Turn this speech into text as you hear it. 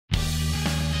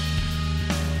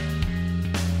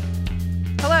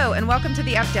and welcome to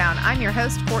The Up Down. I'm your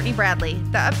host, Courtney Bradley.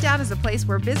 The Up Down is a place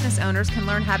where business owners can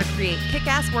learn how to create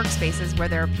kick-ass workspaces where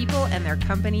their people and their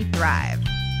company thrive.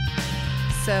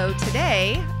 So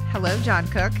today, hello, John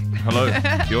Cook. Hello,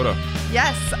 kia ora.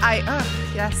 Yes,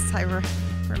 I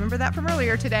remember that from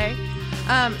earlier today.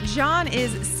 John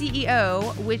is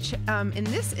CEO, which in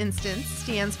this instance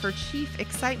stands for Chief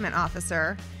Excitement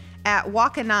Officer at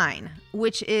wakaNINE,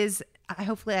 which is,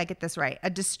 hopefully I get this right,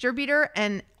 a distributor,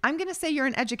 and I'm going to say you're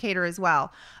an educator as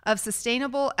well, of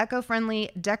sustainable, eco-friendly,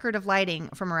 decorative lighting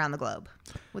from around the globe.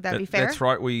 Would that be fair? That's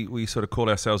right. We sort of call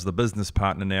ourselves the business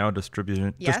partner now.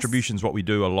 Distribution is what we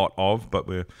do a lot of, but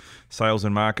we're sales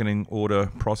and marketing, order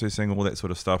processing, all that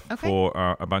sort of stuff for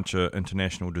a bunch of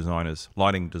international designers,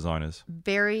 lighting designers.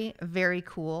 Very, very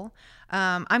cool.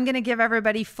 I'm going to give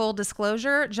everybody full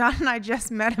disclosure. John and I just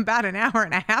met about an hour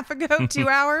and a half ago, 2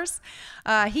 hours.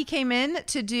 He came in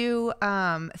to do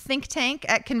Think Tank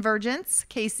at Convergence,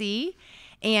 KC,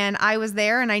 and I was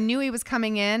there and I knew he was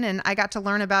coming in, and I got to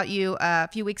learn about you a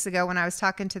few weeks ago when I was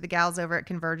talking to the gals over at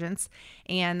Convergence.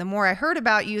 And the more I heard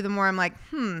about you, the more I'm like,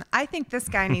 I think this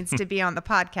guy needs to be on the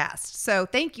podcast. So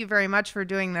thank you very much for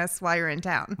doing this while you're in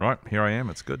town. Right. Here I am.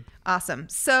 It's good. Awesome.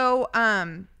 So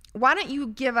why don't you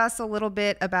give us a little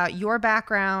bit about your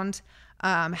background,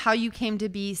 how you came to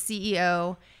be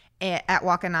CEO at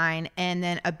wakaNINE, and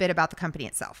then a bit about the company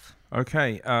itself.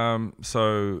 Okay,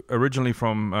 so originally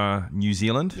from New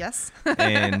Zealand. Yes.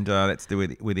 And that's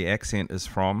where the accent is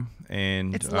from.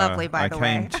 And it's lovely, by the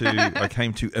way. I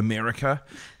came to America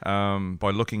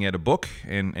by looking at a book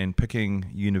and picking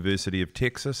University of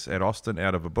Texas at Austin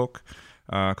out of a book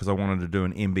because I wanted to do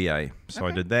an MBA. So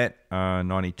I did that,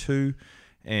 92,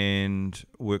 and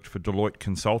worked for Deloitte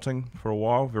Consulting for a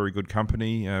while. Very good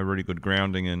company, really good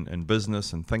grounding in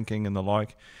business and thinking and the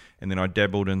like. And then I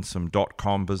dabbled in some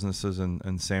 .com businesses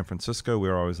in San Francisco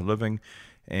where I was living.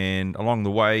 And along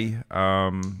the way,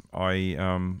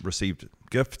 I received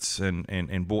gifts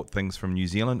and bought things from New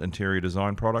Zealand, interior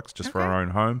design products, just for our own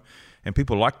home. And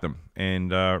people liked them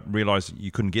and realized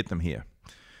you couldn't get them here.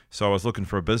 So I was looking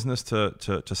for a business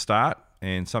to start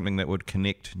and something that would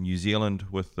connect New Zealand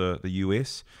with the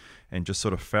US, and just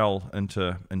sort of fell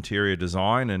into interior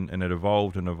design, and it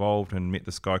evolved and met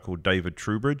this guy called David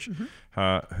Trubridge,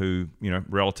 who,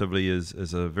 relatively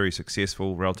is a very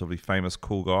successful, relatively famous,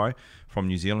 cool guy from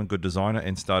New Zealand, good designer,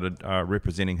 and started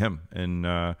representing him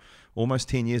in almost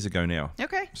 10 years ago now.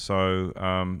 Okay. So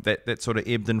that sort of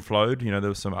ebbed and flowed. There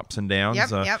was some ups and downs.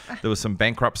 There was some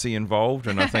bankruptcy involved,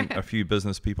 and I think a few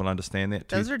business people understand that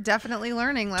too. Those are definitely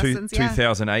learning lessons.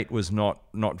 2008 was not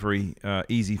very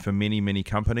easy for many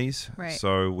companies. Right.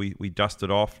 So we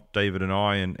dusted off, David and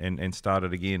I, and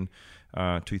started again.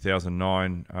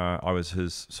 2009, I was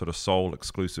his sort of sole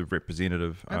exclusive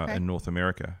representative in North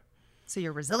America. So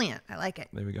you're resilient. I like it.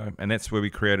 There we go. And that's where we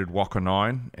created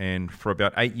wakaNINE. And for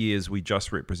about 8 years, we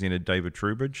just represented David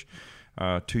Trubridge.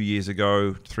 3 years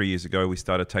ago, we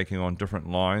started taking on different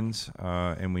lines,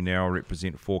 and we now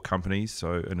represent 4 companies.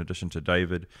 So in addition to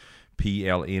David,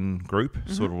 PLN Group,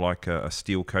 sort of like a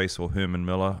Steelcase or Herman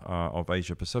Miller of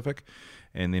Asia Pacific.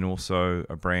 And then also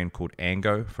a brand called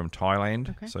Ango from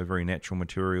Thailand, so very natural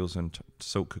materials and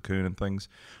silk cocoon and things.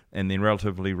 And then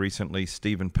relatively recently,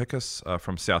 Stephen Pickus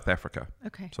from South Africa.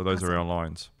 Okay, so those are our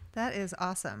lines. That is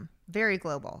awesome. Very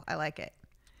global. I like it.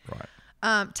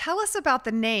 Right. Tell us about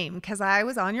the name, because I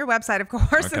was on your website, of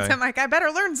course, and so I'm like, I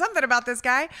better learn something about this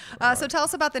guy. So tell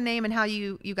us about the name and how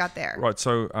you got there. Right,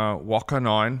 so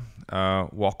wakaNINE,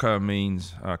 waka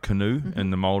means canoe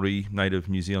in the Maori native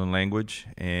New Zealand language,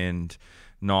 and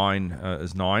nine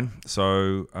is 9.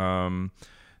 So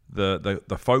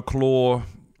the folklore,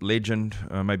 legend,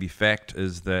 maybe fact,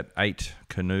 is that 8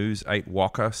 canoes, 8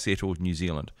 waka settled New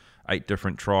Zealand. 8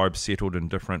 different tribes settled in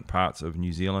different parts of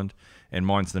New Zealand, and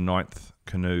mine's the 9th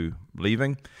canoe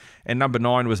leaving. And number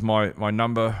 9 was my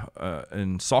number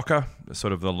in soccer,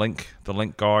 sort of the link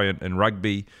guy in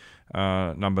rugby.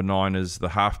 Number 9 is the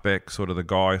halfback, sort of the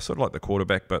guy, sort of like the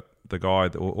quarterback, but the guy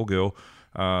or girl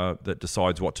that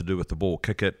decides what to do with the ball,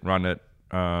 kick it, run it,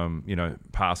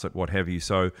 pass it, what have you.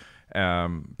 So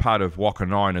part of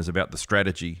wakaNINE is about the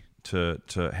strategy to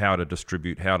how to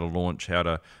distribute, how to launch, how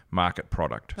to market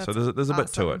product. So there's a bit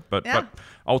to it, but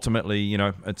ultimately,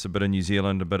 it's a bit of New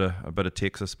Zealand, a bit of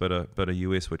Texas, bit of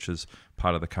US, which is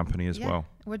part of the company as well.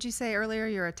 What'd you say earlier?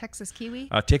 You're a Texas Kiwi?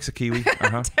 Texa-Kiwi.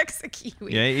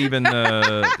 Texa-Kiwi. Yeah, even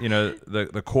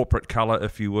the corporate color,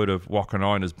 if you would, of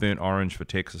wakaNINE is burnt orange for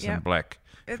Texas and black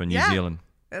for New Zealand.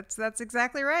 That's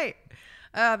exactly right.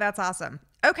 Oh, that's awesome.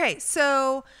 Okay,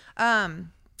 so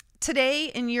today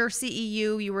in your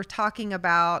CEU, you were talking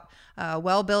about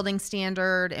well building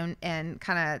standard and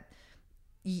kind of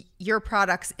your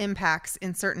product's impacts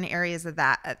in certain areas of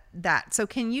that. So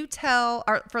can you tell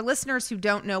for listeners who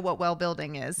don't know what well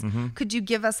building is, could you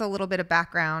give us a little bit of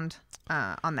background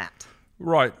on that?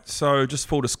 Right. So just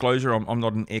full disclosure, I'm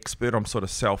not an expert. I'm sort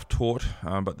of self-taught,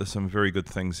 but there's some very good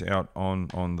things out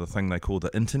on the thing they call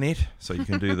the internet. So you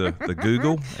can do the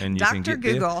Google and you can get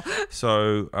Google. there.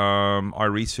 So I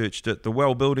researched it. The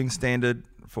well building standard,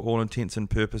 for all intents and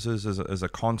purposes, is a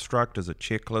construct, is a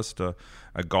checklist,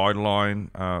 a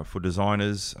guideline for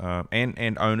designers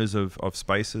and owners of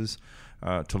spaces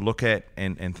to look at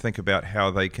and think about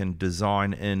how they can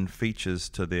design in features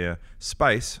to their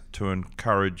space to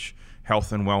encourage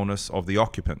health and wellness of the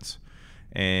occupants.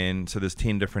 And so there's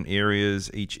 10 different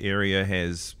areas. Each area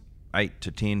has 8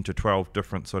 to 10 to 12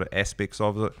 different sort of aspects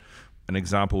of it. An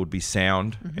example would be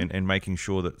sound and making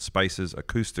sure that spaces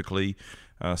acoustically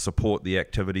support the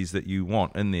activities that you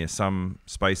want in there. Some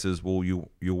spaces will you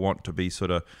want to be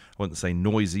sort of, I wouldn't say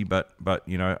noisy, but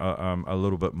you know a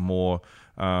little bit more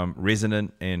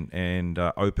resonant and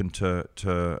open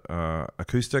to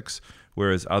acoustics,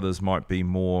 whereas others might be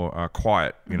more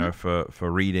quiet, you know,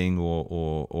 for reading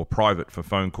or private for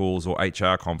phone calls or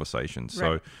HR conversations.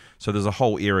 Right. So there's a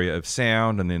whole area of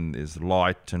sound, and then there's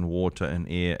light and water and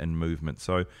air and movement.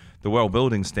 So the well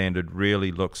building standard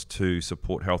really looks to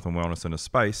support health and wellness in a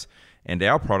space, and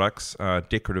our products,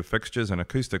 decorative fixtures and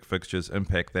acoustic fixtures,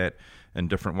 impact that in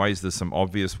different ways. There's some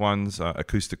obvious ones.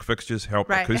 Acoustic fixtures help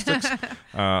acoustics.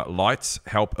 Lights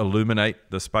help illuminate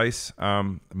the space.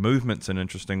 Movement's an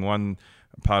interesting one.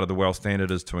 Part of the well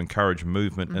standard is to encourage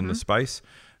movement in the space.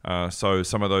 So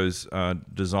some of those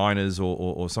designers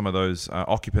or some of those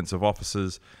occupants of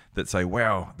offices that say,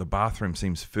 wow, the bathroom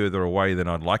seems further away than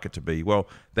I'd like it to be. Well,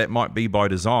 that might be by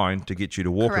design to get you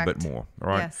to walk a bit more,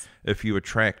 right? Yes. If you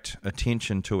attract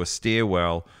attention to a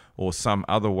stairwell or some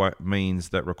other means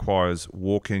that requires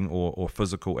walking or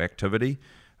physical activity,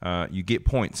 you get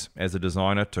points as a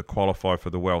designer to qualify for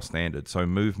the well standard. So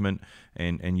movement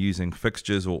and using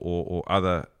fixtures or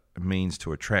other means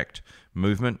to attract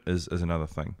movement is another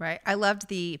thing. Right. I loved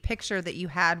the picture that you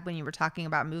had when you were talking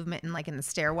about movement and like in the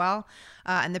stairwell.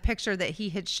 And the picture that he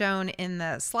had shown in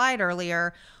the slide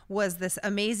earlier was this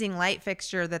amazing light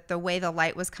fixture that the way the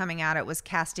light was coming out, it was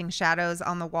casting shadows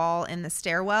on the wall in the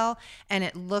stairwell. And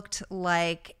it looked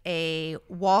like a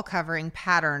wall covering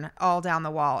pattern all down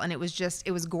the wall. And it was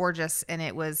gorgeous. And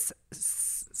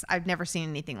I've never seen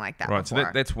anything like that right, before.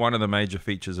 So that's one of the major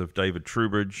features of David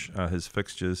Trubridge. His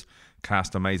fixtures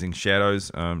cast amazing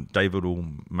shadows. David will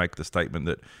make the statement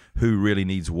that who really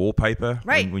needs wallpaper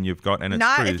when you've got, and it's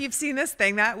not true. If you've seen this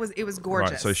thing, it was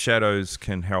gorgeous. Right, so shadows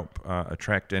can help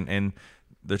attract, and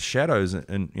the shadows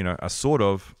are sort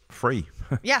of free.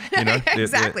 Yeah,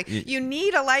 exactly. You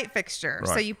need a light fixture.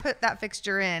 Right. So you put that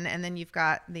fixture in and then you've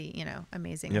got the,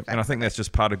 amazing effect. And I think that's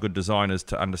just part of good design is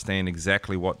to understand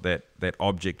exactly what that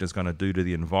object is going to do to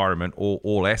the environment,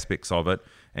 all aspects of it,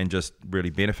 and just really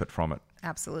benefit from it.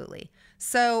 Absolutely.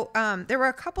 So there were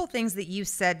a couple things that you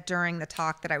said during the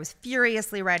talk that I was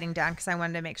furiously writing down because I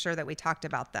wanted to make sure that we talked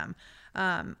about them.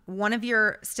 One of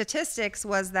your statistics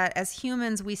was that as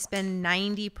humans, we spend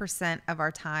 90% of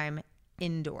our time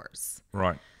indoors.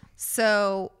 Right.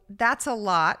 So that's a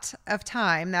lot of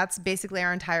time. That's basically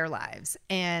our entire lives.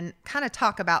 And kind of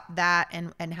talk about that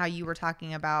and how you were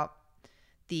talking about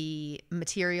the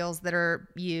materials that are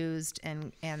used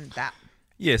and that.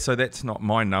 Yeah, so that's not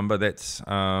my number. That's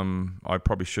I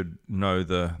probably should know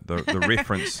the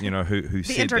reference. Who the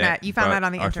said internet. that. You found that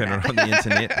on the internet. I found it on the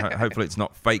internet. Hopefully, it's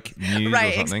not fake news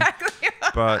right, or something. Exactly.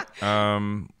 But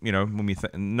when we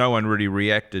no one really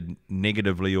reacted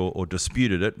negatively or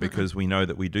disputed it because we know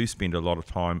that we do spend a lot of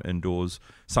time indoors.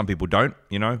 Some people don't.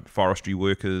 Forestry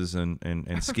workers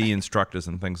and ski instructors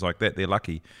and things like that. They're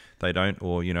lucky they don't.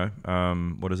 Or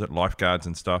lifeguards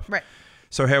and stuff. Right.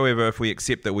 So, however, if we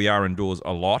accept that we are indoors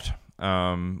a lot,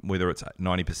 whether it's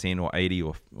 90% or 80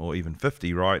 or even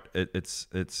 50, right?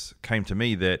 It's came to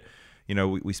me that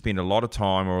we spend a lot of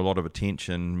time or a lot of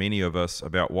attention, many of us,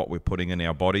 about what we're putting in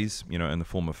our bodies, in the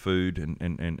form of food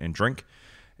and drink,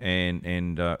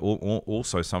 and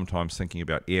also sometimes thinking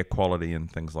about air quality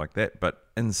and things like that. But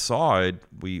inside,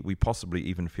 we possibly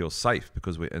even feel safe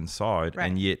because we're inside, right.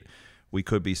 And yet we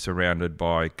could be surrounded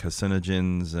by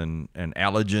carcinogens and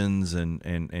allergens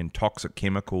and toxic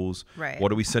chemicals. Right.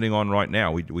 What are we sitting on right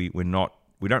now? We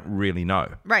don't really know.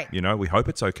 Right. We hope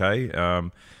it's okay.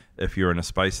 If you're in a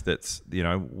space that's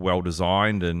well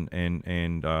designed and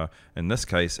in this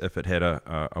case, if it had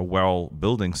a well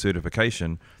building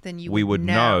certification, then we would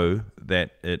know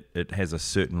that it has a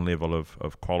certain level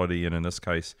of quality, and in this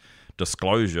case,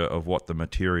 disclosure of what the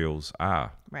materials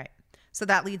are. Right. So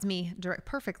that leads me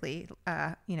perfectly,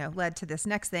 led to this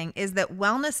next thing, is that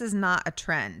wellness is not a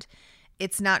trend.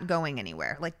 It's not going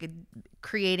anywhere. Like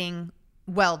creating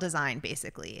well-designed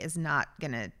basically is not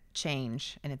going to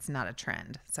change, and it's not a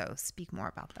trend. So speak more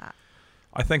about that.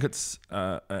 I think it's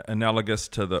analogous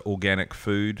to the organic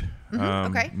food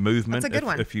movement, That's a good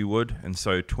one. if you would. And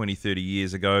so 20, 30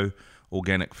 years ago,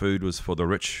 organic food was for the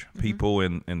rich people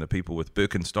and the people with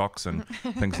Birkenstocks and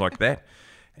things like that.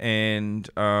 And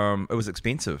it was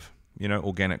expensive,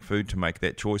 organic food, to make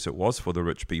that choice. It was for the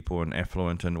rich people and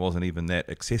affluent, and wasn't even that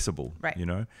accessible. Right.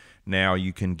 Now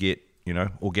you can get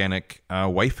organic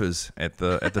wafers at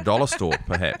the dollar store,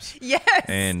 perhaps. Yes.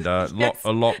 And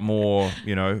a lot more,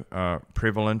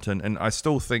 prevalent. And I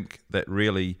still think that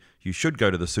really you should go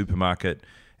to the supermarket,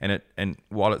 and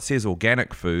while it says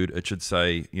organic food, it should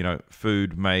say,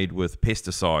 food made with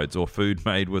pesticides or food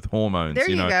made with hormones. There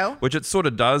you go. Which it sort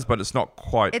of does, but it's not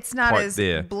quite. It's not quite as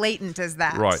there. blatant as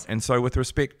that. Right. And so with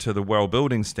respect to the well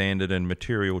building standard and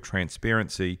material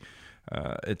transparency,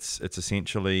 it's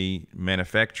essentially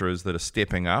manufacturers that are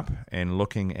stepping up and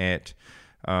looking at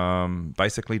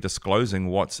basically disclosing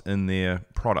what's in their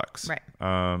products. Right.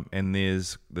 And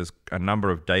there's a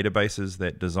number of databases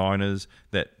that designers,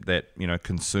 that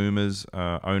consumers,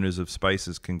 owners of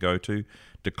spaces can go to.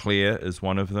 Declare is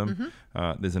one of them.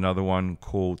 There's another one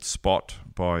called Spot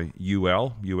by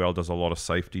UL. UL does a lot of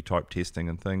safety type testing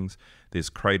and things. There's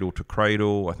Cradle to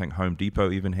Cradle. I think Home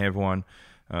Depot even have one.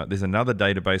 There's another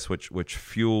database which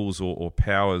fuels or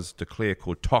powers Declare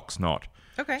called ToxNot.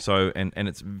 Okay. So and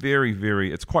it's very,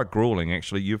 very, it's quite grueling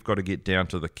actually. You've got to get down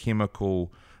to the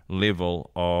chemical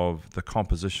level of the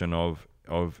composition of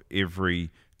every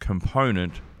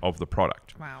component of the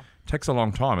product. Wow. Takes a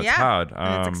long time. It's hard.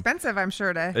 And it's expensive, I'm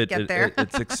sure, to get there.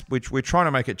 We're trying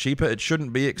to make it cheaper. It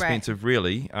shouldn't be expensive,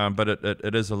 really, but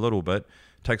it is a little bit.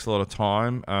 Takes a lot of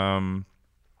time.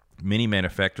 Many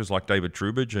manufacturers like David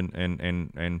Trubridge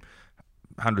and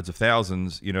hundreds of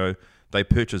thousands, they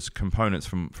purchase components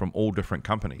from all different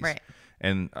companies. Right.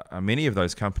 And many of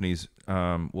those companies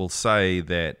will say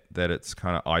that it's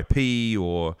kind of IP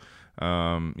or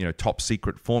top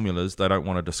secret formulas they don't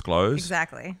want to disclose.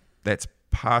 Exactly. That's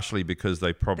partially because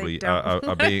they probably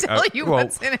are being tell you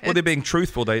what's in it. Well, they're being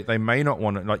truthful. They may not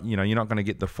want to, you're not going to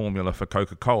get the formula for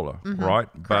Coca-Cola, right?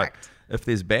 Correct. But if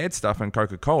there's bad stuff in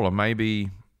Coca-Cola,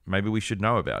 maybe we should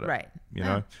know about it. Right. You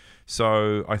know.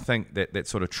 So I think that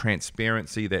sort of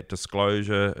transparency, that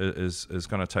disclosure is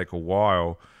going to take a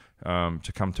while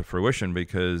to come to fruition,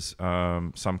 because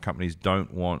some companies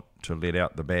don't want to let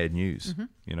out the bad news.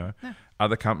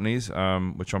 Other companies,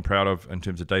 which I'm proud of in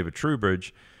terms of David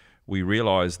Trubridge, we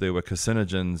realized there were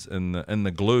carcinogens in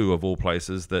the glue of all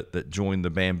places that joined the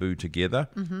bamboo together.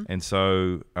 And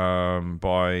so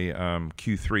by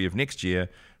Q3 of next year,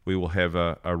 we will have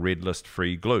a red list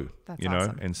free glue. That's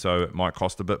awesome. And so it might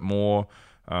cost a bit more,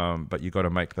 but you've got to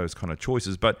make those kind of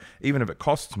choices. But even if it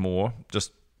costs more,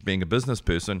 just being a business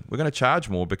person, we're going to charge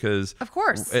more, because of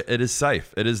course it is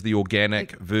safe. It is the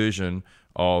organic version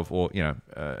of, or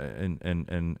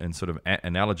in sort of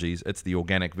analogies, it's the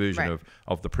organic version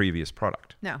of the previous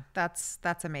product. No, that's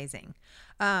amazing.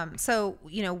 So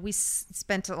we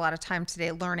spent a lot of time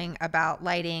today learning about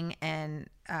lighting and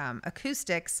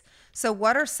acoustics. So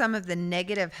what are some of the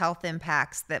negative health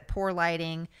impacts that poor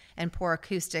lighting and poor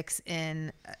acoustics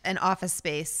in an office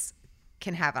space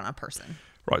can have on a person?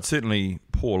 Right, certainly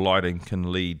poor lighting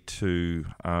can lead to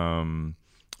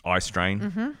eye strain.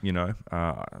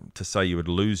 To say you would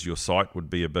lose your sight would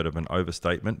be a bit of an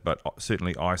overstatement, but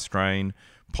certainly eye strain,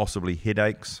 possibly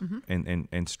headaches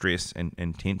and stress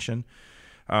and tension.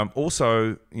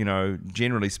 Also,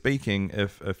 generally speaking,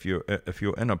 if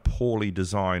you're in a poorly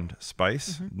designed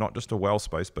space, not just a well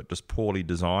space, but just poorly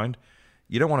designed,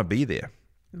 you don't want to be there.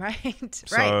 Right.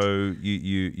 So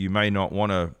you may not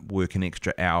want to work an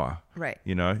extra hour. Right.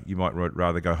 You might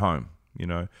rather go home.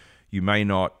 You may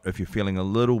not, if you're feeling a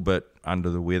little bit under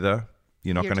the weather,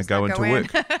 you're not going to go into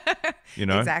work.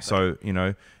 Exactly.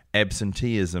 So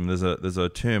absenteeism. There's a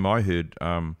term I heard.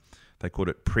 They called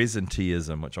it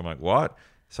presenteeism, which I'm like, what?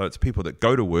 So it's people that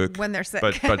go to work when they're sick,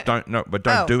 but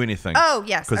don't do anything. Oh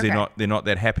yes, because they're not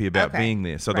that happy about being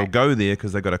there. So they'll go there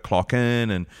because they've got to clock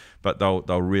in, but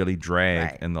they'll really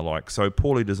drag and the like. So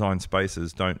poorly designed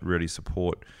spaces don't really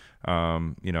support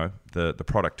the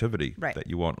productivity that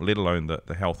you want, let alone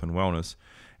the health and wellness.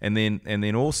 And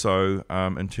then also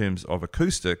in terms of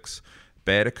acoustics,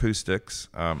 bad acoustics,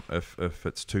 if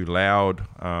it's too loud,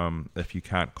 if you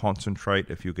can't concentrate,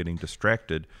 if you're getting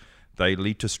distracted, they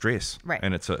lead to stress. Right.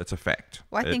 And it's a fact.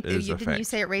 Well, I think didn't you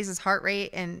say it raises heart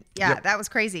rate? And that was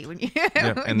crazy when you Yep.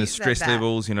 when And the you said stress that.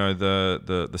 levels,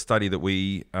 the study that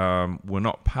we were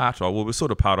not part of, well, we're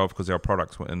sort of part of because our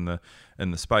products were in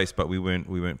the space, but we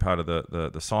weren't part of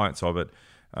the science of it.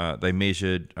 They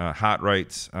measured heart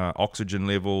rates, oxygen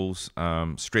levels,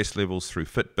 stress levels through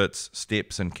Fitbits,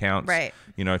 steps and counts, Right.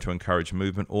 To encourage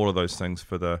movement, all of those things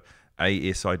for the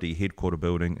ASID headquarter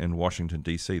building in Washington,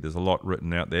 D.C. There's a lot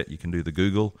written out there. You can do the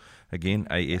Google, again,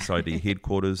 ASID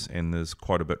headquarters, and there's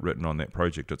quite a bit written on that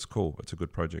project. It's cool. It's a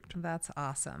good project. That's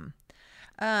awesome.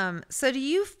 So do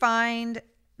you find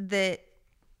that,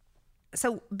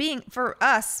 so for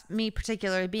us, me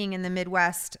particularly, being in the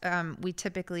Midwest, we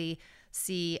typically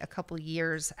see a couple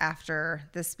years after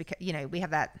this, because, we have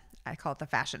that, I call it the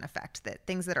fashion effect, that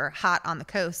things that are hot on the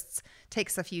coasts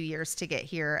takes a few years to get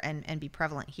here and be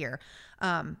prevalent here.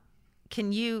 Do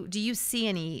you see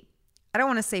any, I don't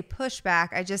want to say pushback,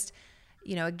 I just,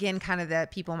 again, kind of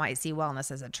that people might see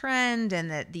wellness as a trend, and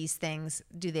that these things,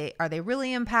 are they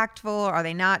really impactful? Are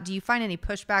they not? Do you find any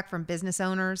pushback from business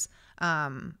owners,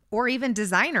 or even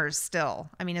designers still?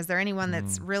 I mean, is there anyone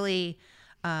that's really,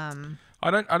 I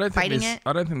don't think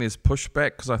there's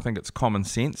pushback, because I think it's common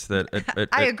sense that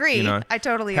I agree. I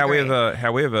totally agree.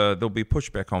 However, there'll be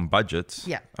pushback on budgets.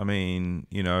 Yeah. I mean,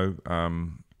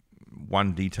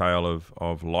 one detail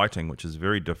of lighting, which is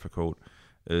very difficult,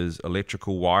 is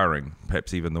electrical wiring.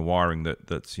 Perhaps even the wiring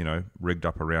that's rigged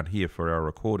up around here for our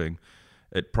recording,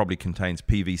 it probably contains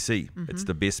PVC. Mm-hmm. It's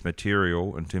the best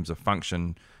material in terms of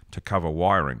function to cover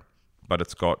wiring, but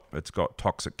it's got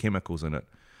toxic chemicals in it.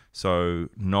 So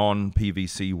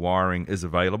non-PVC wiring is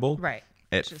available, right,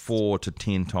 at 4 to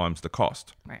 10 times the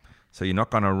cost. Right. So you're not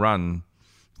going to run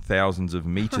thousands of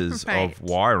meters right. of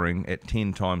wiring at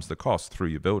 10 times the cost through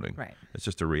your building. Right. It's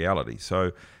just a reality.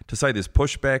 So to say there's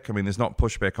pushback, I mean, there's not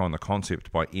pushback on the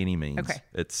concept by any means. Okay.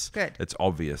 It's good. It's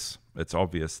obvious. It's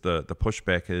obvious. The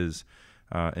pushback is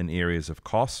in areas of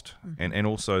cost, mm-hmm. and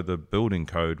also the building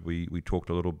code we talked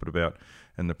a little bit about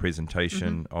in the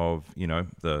presentation, mm-hmm. of,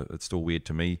 it's still weird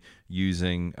to me,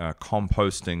 using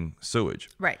composting sewage.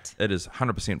 Right. It is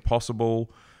 100%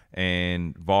 possible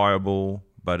and viable,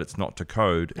 but it's not to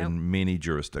code in many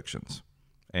jurisdictions,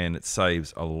 and it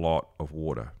saves a lot of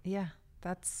water. Yeah,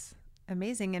 that's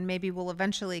amazing, and maybe we'll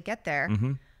eventually get there,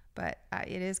 mm-hmm. but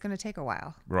it is going to take a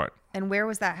while. Right. And where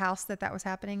was that house that was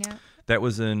happening at? That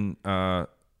was in a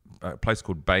place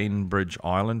called Bainbridge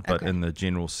Island, but in the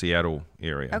general Seattle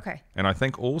area. Okay. And I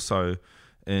think also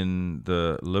in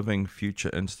the Living Future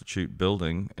Institute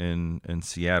building in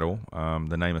Seattle,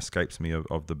 the name escapes me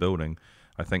of the building,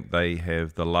 I think they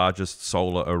have the largest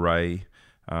solar array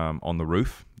on the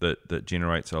roof that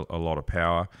generates a lot of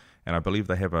power. And I believe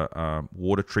they have a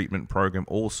water treatment program,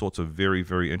 all sorts of very,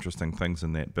 very interesting things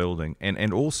in that building.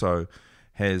 And also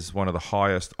has one of the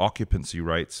highest occupancy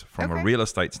rates from a real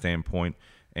estate standpoint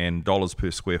and dollars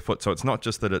per square foot. So it's not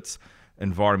just that it's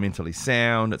environmentally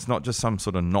sound. It's not just some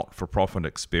sort of not-for-profit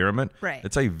experiment. Right.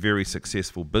 It's a very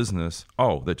successful business.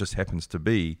 That just happens to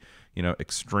be,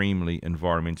 extremely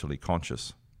environmentally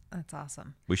conscious. That's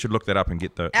awesome. We should look that up and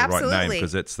get the right name,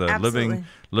 because it's the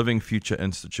Living Future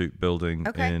Institute building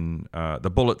in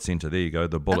the Bullitt Center. There you go,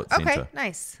 the Bullitt Center. Okay,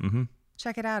 nice. Mm-hmm.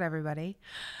 Check it out, everybody.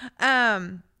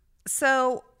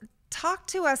 So talk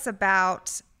to us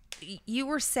about, you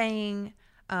were saying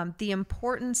the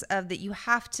importance of that you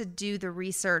have to do the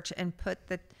research and put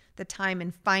the time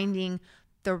in finding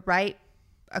the right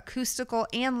acoustical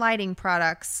and lighting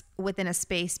products within a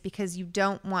space, because you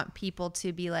don't want people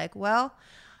to be like, well,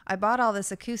 I bought all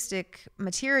this acoustic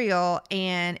material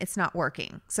and it's not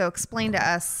working. So explain to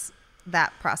us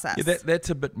that process. Yeah, that's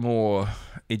a bit more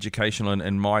educational,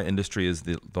 and my industry is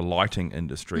the lighting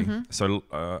industry. Mm-hmm. So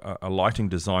a lighting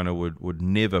designer would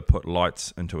never put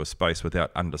lights into a space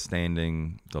without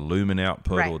understanding the lumen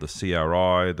output or the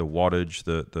CRI, the wattage,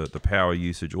 the power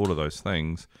usage, all of those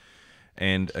things.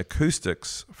 And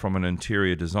acoustics from an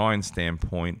interior design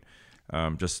standpoint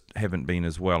just haven't been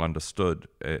as well understood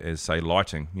as, say,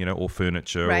 lighting, or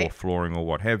furniture or flooring or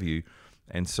what have you.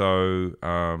 And so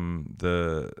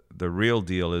the real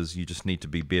deal is you just need to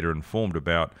be better informed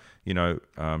about,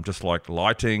 just like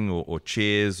lighting or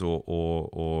chairs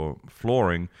or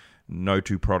flooring, no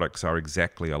two products are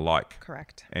exactly alike.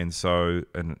 Correct. And so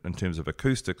in terms of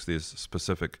acoustics, there's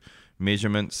specific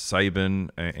measurements. Sabin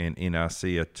and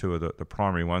NRC are two of the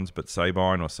primary ones, but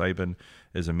Sabin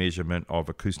is a measurement of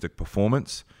acoustic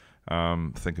performance.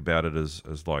 Think about it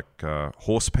as like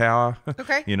horsepower, or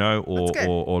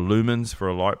lumens for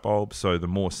a light bulb. So the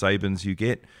more Sabins you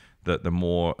get, the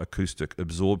more acoustic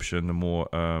absorption, the more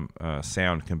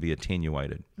sound can be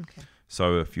attenuated. Okay.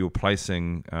 So if you're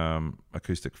placing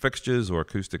acoustic fixtures or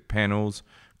acoustic panels,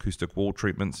 acoustic wall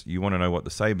treatments, you want to know what the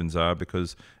Sabins are,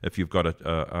 because if you've got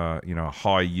a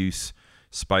high use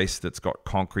space that's got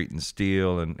concrete and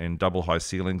steel and double high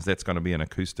ceilings, that's going to be an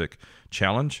acoustic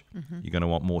challenge. You're going to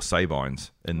want more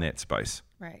Sabines in that space.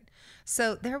 Right.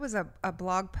 So there was a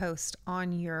blog post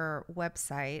on your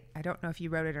website. I don't know if you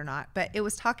wrote it or not, but it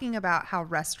was talking about how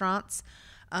restaurants,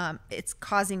 it's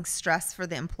causing stress for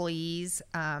the employees,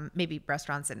 maybe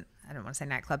restaurants and I don't want to say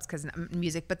nightclubs because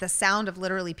music, but the sound of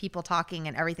literally people talking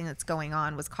and everything that's going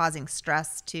on was causing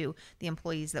stress to the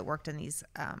employees that worked in these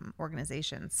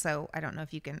organizations. So I don't know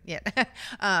if you can,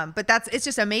 but it's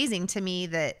just amazing to me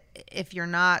that if you're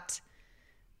not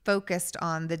focused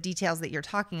on the details that you're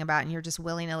talking about and you're just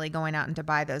willy-nilly going out and to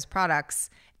buy those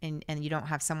products and you don't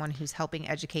have someone who's helping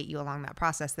educate you along that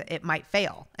process, that it might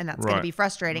fail, and that's going to be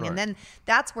frustrating. And then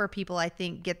that's where people, I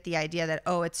think, get the idea that,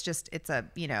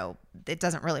 it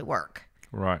doesn't really work.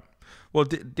 Right. Well,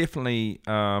 definitely,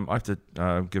 I have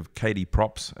to give Katie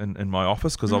props in my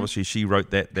office, because obviously she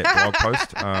wrote that blog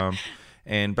post.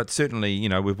 But certainly,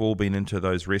 we've all been into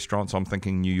those restaurants. I'm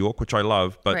thinking New York, which I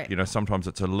love, but sometimes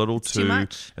it's a little too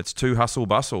much. It's too hustle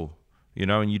bustle,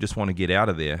 and you just want to get out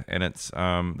of there. And it's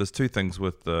there's two things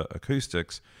with the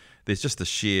acoustics. There's just the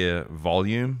sheer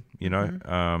volume,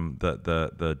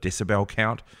 the decibel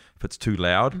count. If it's too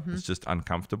loud, it's just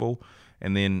uncomfortable.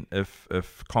 And then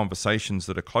if conversations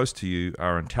that are close to you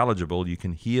are intelligible, you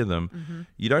can hear them.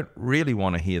 You don't really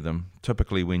want to hear them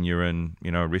typically when you're in,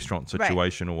 a restaurant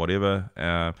situation or whatever.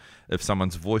 If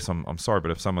someone's voice, I'm sorry, but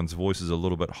if someone's voice is a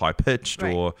little bit high pitched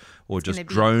or just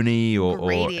drony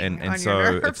and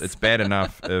so it's bad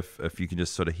enough if you can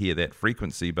just sort of hear that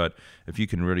frequency. But if you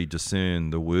can really discern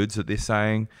the words that they're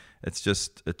saying, it's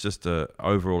just a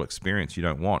overall experience you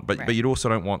don't want. But you also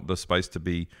don't want the space to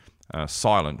be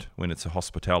silent when it's a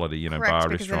hospitality, bar, because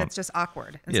restaurant. then it's just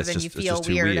awkward. And so then you feel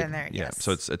weird in there. Yeah.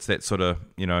 So it's that sort of,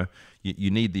 you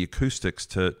need the acoustics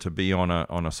to be on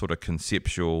a sort of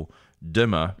conceptual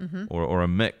dimmer or a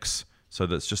mix, so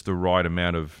that it's just the right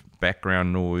amount of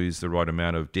background noise, the right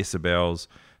amount of decibels,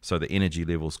 so the energy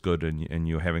level's good and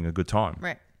you're having a good time.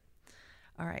 Right.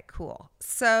 All right, cool.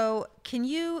 So can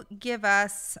you give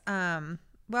us...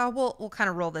 we'll kind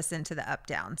of roll this into the up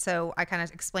down. So I kind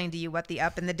of explained to you what the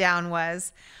up and the down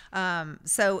was.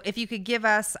 So if you could give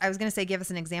us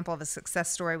an example of a success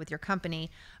story with your company.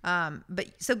 But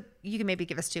so you can maybe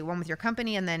give us two, one with your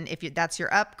company, and then that's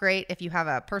your up, great. If you have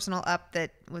a personal up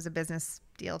that was a business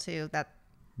deal too,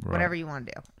 whatever you want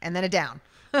to do, and then a down.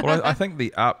 Well, I think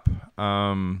the up,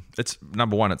 it's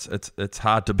number one. It's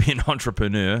hard to be an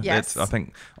entrepreneur. Yes. I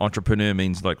think entrepreneur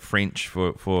means like French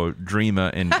for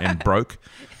dreamer and broke,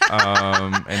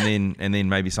 and then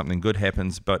maybe something good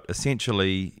happens. But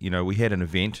essentially, we had an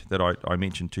event that I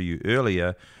mentioned to you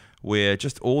earlier, where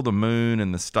just all the moon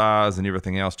and the stars and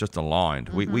everything else just aligned.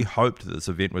 We hoped that this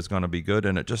event was going to be good,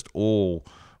 and it just all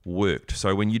worked.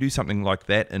 So when you do something like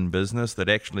that in business, that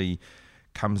actually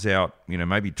comes out,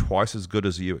 maybe twice as good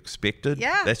as you expected.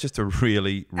 Yeah. That's just a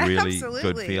really, really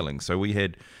good feeling. So we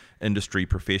had industry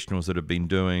professionals that have been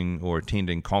doing or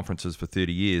attending conferences for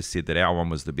 30 years said that our one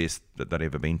was the best that they'd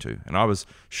ever been to. And I was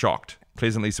shocked,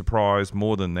 pleasantly surprised,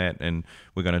 more than that, and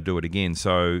we're going to do it again.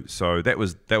 So that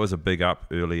was a big up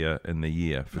earlier in the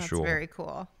year for sure.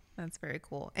 That's very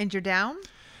cool. And you're down?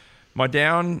 My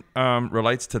down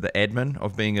relates to the admin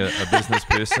of being a business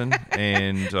person,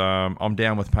 and I'm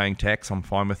down with paying tax. I'm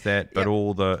fine with that, but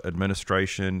all the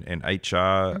administration and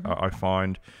HR, I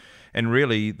find, and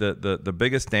really the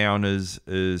biggest down is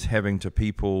having to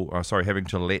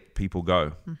let people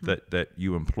go that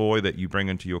you employ, that you bring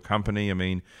into your company. I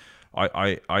mean,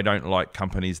 I don't like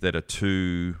companies that are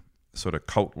too sort of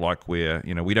cult-like, where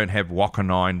we don't have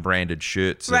wakaNINE branded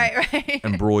shirts and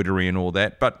embroidery and all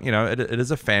that, but it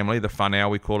is a family. The whānau,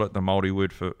 we call it, the Māori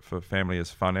word for family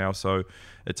is whānau, so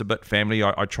it's a bit family.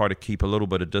 I try to keep a little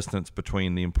bit of distance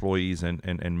between the employees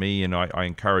and me, and I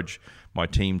encourage my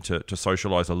team to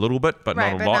socialize a little bit, but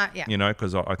not a lot,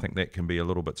 because I think that can be a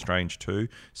little bit strange too,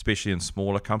 especially in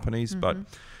smaller companies. But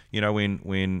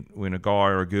when a guy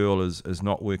or a girl is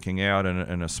not working out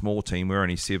in a small team, we're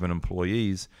only 7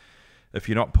 employees. If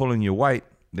you're not pulling your weight,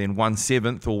 then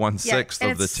 1/7 or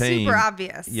 1/6 of the team. Super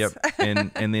obvious. Yep.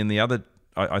 And then the other,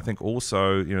 I think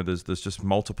also, there's just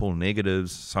multiple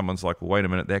negatives. Someone's like, well, wait a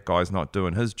minute, that guy's not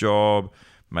doing his job.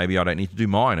 Maybe I don't need to do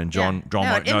mine. And John might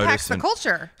notice. It impacts the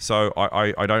culture. So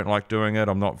I don't like doing it.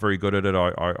 I'm not very good at it.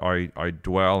 I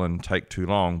dwell and take too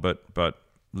long. But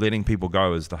letting people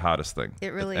go is the hardest thing.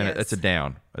 It really and is. It's a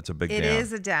down. It's a big down. It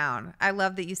is a down. I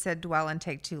love that you said dwell and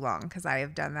take too long, because I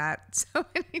have done that so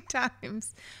many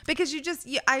times. Because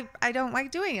I don't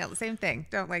like doing it. Same thing.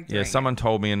 Don't like doing it. Yeah, someone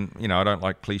told me, and I don't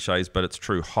like cliches, but it's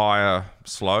true. Hire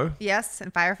slow. Yes,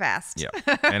 and fire fast. Yeah,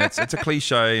 and it's a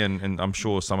cliche, and I'm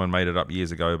sure someone made it up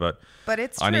years ago, but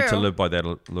it's true. I need to live by that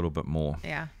a little bit more.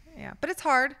 Yeah. But it's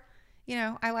hard.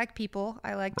 I like people.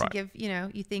 I like to give,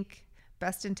 you think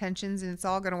best intentions and it's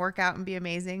all going to work out and be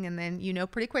amazing, and then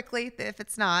pretty quickly if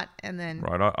it's not, and then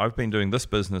I've been doing this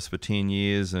business for 10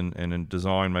 years and in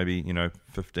design maybe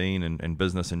 15, and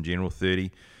business in general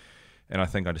 30, and I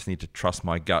think I just need to trust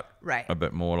my gut a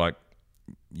bit more. Like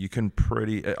you can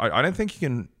I don't think you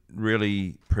can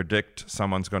really predict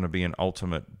someone's going to be an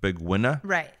ultimate big winner,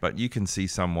 but you can see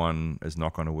someone is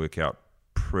not going to work out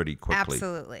pretty quickly.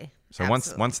 Absolutely. So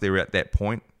once they're at that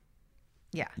point,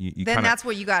 then kinda, that's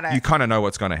what you gotta. You kind of know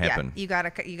what's going to happen. You gotta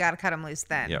cut them loose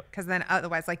then, because then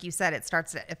otherwise, like you said, it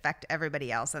starts to affect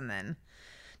everybody else, and then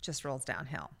just rolls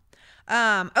downhill.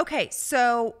 Okay,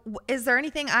 so is there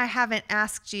anything I haven't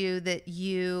asked you that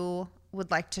you would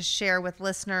like to share with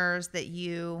listeners that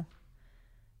you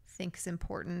think is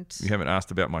important? You haven't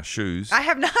asked about my shoes. I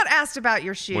have not asked about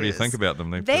your shoes. What do you think about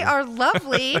them? They are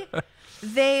lovely.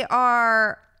 They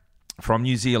are from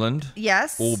New Zealand.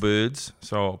 Yes. All birds.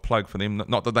 So I'll plug for them.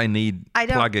 Not that they need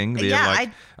plugging. They're like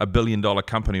a $1 billion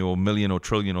company or million or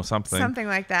trillion or something. Something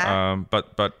like that.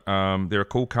 But they're a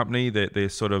cool company. They're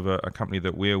sort of a company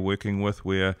that we're working with.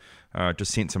 We're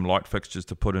just sent some light fixtures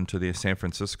to put into their San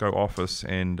Francisco office,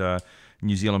 and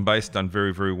New Zealand based, done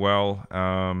very, very well.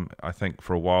 I think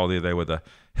for a while there they were the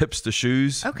hipster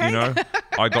shoes. Okay.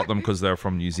 I got them because they're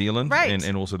from New Zealand,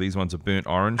 and also these ones are burnt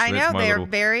orange. I know, they're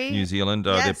very New Zealand.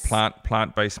 Yes. They're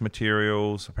plant-based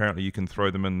materials. Apparently you can throw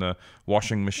them in the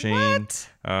washing machine.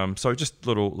 What? So just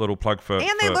little plug for and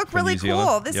they look really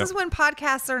cool. This Yep. is when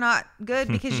podcasts are not good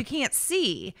because you can't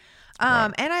see.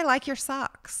 And I like your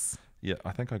socks. Yeah,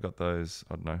 I think I got those,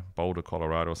 I don't know, Boulder,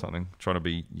 Colorado or something. Trying to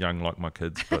be young like my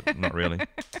kids, but not really.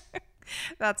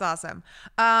 That's awesome.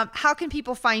 How can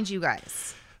people find you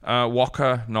guys?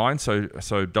 wakaNINE,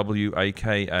 so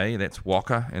WAKA, that's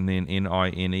Waka, and then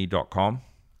NINE.com.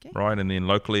 Okay. Right, and then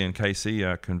locally in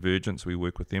KC, Convergence, we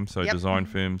work with them. So design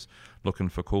firms looking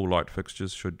for cool light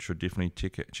fixtures should definitely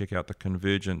check out the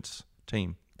Convergence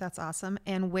team. That's awesome.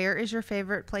 And where is your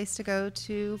favorite place to go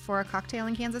to for a cocktail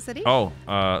in Kansas City? Oh,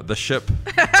 the Ship,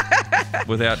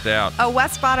 without doubt.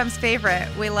 West Bottom's favorite.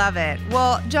 We love it.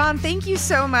 Well, John, thank you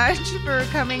so much for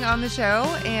coming on the show,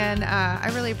 and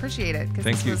I really appreciate it, because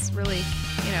this was really,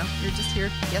 you're just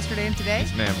here yesterday and today.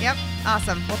 Yes, ma'am. Yep.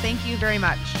 Awesome. Well, thank you very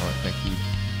much. All right, thank you.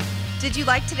 Did you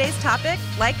like today's topic?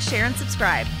 Like, share, and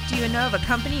subscribe. Do you know of a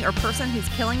company or person who's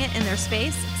killing it in their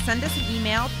space? Send us an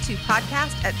email to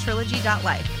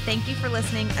podcast@trilogy.life. Thank you for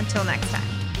listening. Until next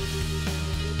time.